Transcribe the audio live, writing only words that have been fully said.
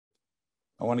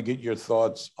I want to get your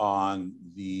thoughts on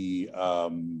the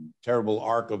terrible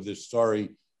arc of this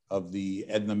story of the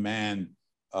Edna Mahan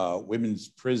women's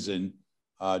prison.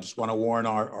 Just want to warn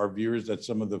our viewers that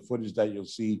some of the footage that you'll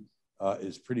see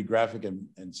is pretty graphic and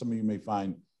some of you may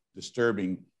find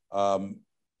disturbing.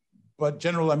 But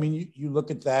General, I mean, you look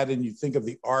at that and you think of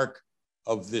the arc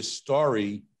of this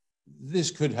story, this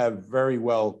could have very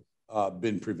well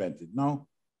been prevented, no?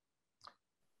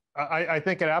 I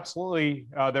think it absolutely,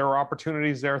 there are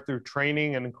opportunities there through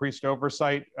training and increased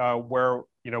oversight where,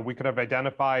 we could have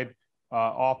identified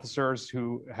officers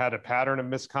who had a pattern of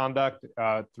misconduct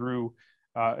through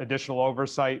additional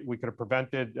oversight. We could have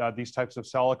prevented these types of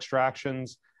cell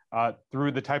extractions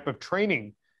through the type of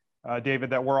training, David,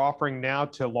 that we're offering now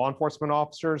to law enforcement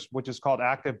officers, which is called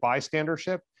active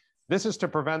bystandership. This is to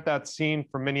prevent that scene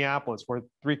from Minneapolis where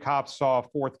 3 cops saw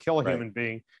a 4th kill a human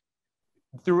being.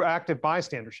 Through active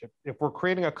bystandership. If we're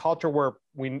creating a culture where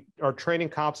we are training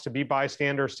cops to be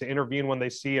bystanders, to intervene when they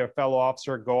see a fellow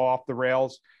officer go off the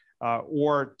rails,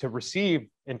 or to receive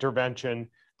intervention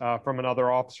from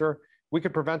another officer, we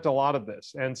could prevent a lot of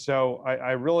this. And so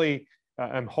I really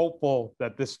am hopeful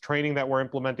that this training that we're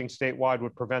implementing statewide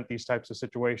would prevent these types of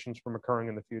situations from occurring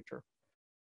in the future.